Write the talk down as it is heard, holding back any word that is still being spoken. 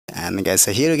and guys,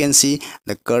 here you can see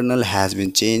the kernel has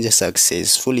been changed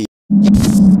successfully.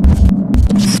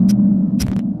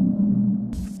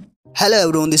 Hello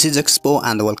everyone, this is Expo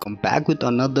and welcome back with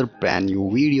another brand new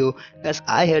video. Guys,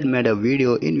 I had made a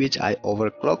video in which I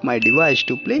overclock my device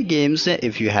to play games.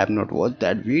 If you have not watched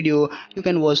that video, you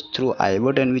can watch through I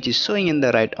button which is showing in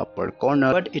the right upper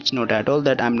corner. But it's not at all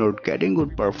that I'm not getting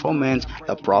good performance.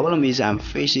 The problem is I'm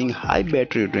facing high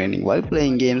battery draining while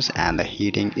playing games and the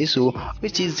heating issue,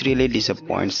 which is really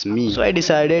disappoints me. So I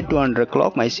decided to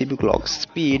underclock my CPU clock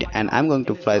speed, and I'm going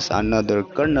to flash another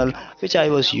kernel which I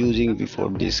was using before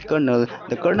this kernel.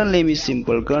 The kernel name is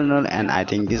simple kernel, and I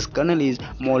think this kernel is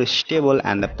more stable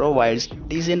and provides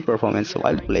decent performance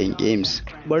while playing games.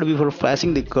 But before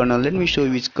flashing the kernel, let me show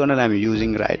you which kernel I'm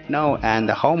using right now and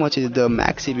how much is the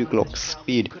max CPU clock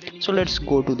speed. So let's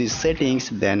go to the settings,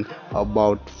 then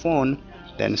about phone,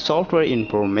 then software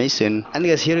information, and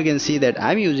guys, here you can see that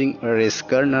I'm using a REST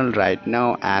kernel right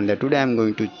now, and today I'm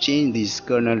going to change this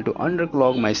kernel to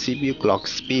underclock my CPU clock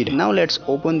speed. Now let's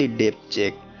open the depth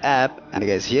check app, and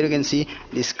guys, here you can see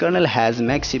this kernel has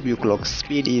max CPU clock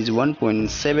speed is 1.7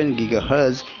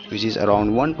 GHz, which is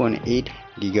around 1.8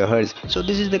 GHz. So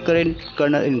this is the current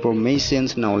kernel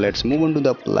informations. Now let's move on to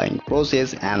the applying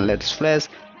process, and let's flash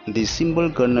the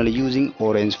simple kernel using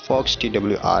Orange Fox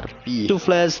TWRP. To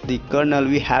flash the kernel,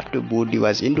 we have to boot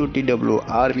device into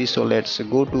TWRP. So let's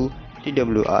go to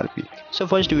TWRP. So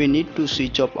first we need to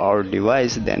switch off our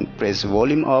device, then press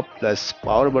volume up plus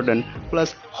power button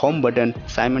plus home button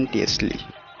simultaneously.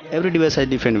 Every device has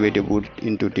different way to boot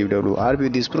into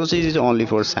TWRP. This process is only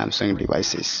for Samsung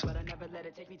devices.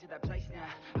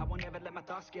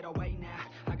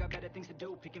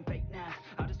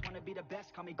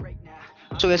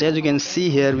 So guys, as you can see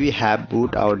here, we have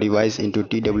boot our device into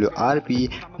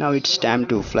TWRP. Now it's time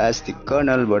to flash the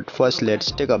kernel, but first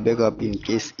let's take a backup in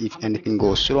case if anything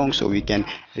goes wrong, so we can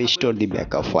restore the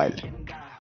backup file.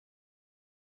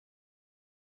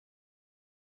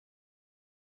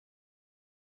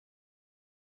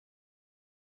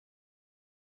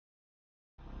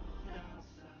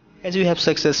 As we have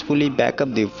successfully backed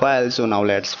up the file, so now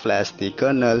let's flash the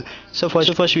kernel. So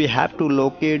first we have to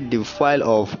locate the file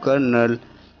of kernel.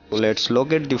 So let's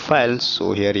locate the file.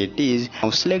 So here it is. Now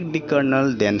select the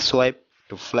kernel, then swipe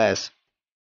to flash.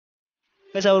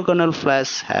 As our kernel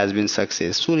flash has been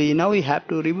successfully, now we have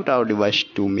to reboot our device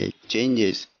to make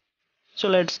changes. So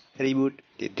let's reboot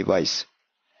the device,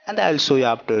 and I'll show you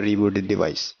after reboot the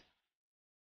device.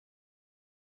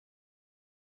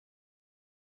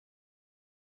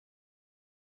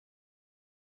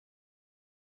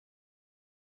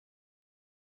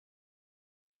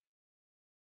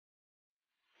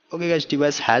 Okay guys,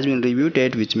 device has been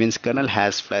rebooted, which means kernel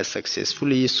has flashed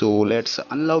successfully. So let's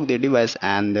unlock the device,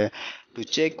 and to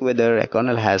check whether a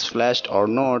kernel has flashed or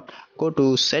not, go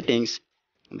to settings,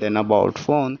 then about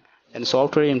phone, and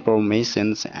software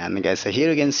informations, and guys, here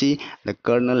you can see the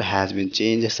kernel has been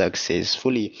changed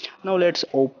successfully. Now let's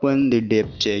open the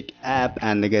depth check app,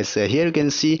 and guys, here you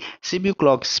can see CPU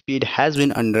clock speed has been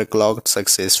underclocked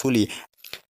successfully.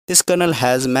 This kernel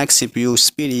has max CPU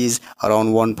speed is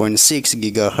around 1.6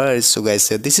 GHz. So guys,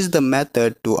 this is the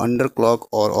method to underclock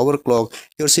or overclock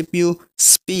your CPU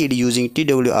speed using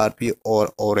TWRP or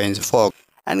Orange Fox.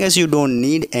 And guys, you don't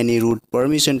need any root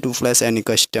permission to flash any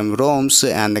custom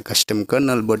ROMs and the custom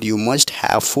kernel, but you must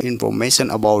have full information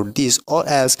about this, or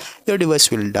else your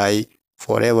device will die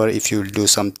forever if you do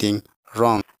something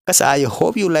wrong. Guys, I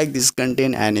hope you like this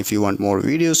content, and if you want more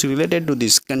videos related to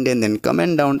this content, then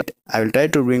comment down. I will try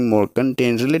to bring more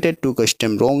content related to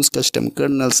custom ROMs, custom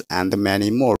kernels, and many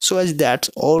more. So as that's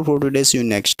all for today. See you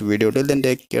next video. Till then,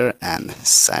 take care and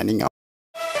signing out.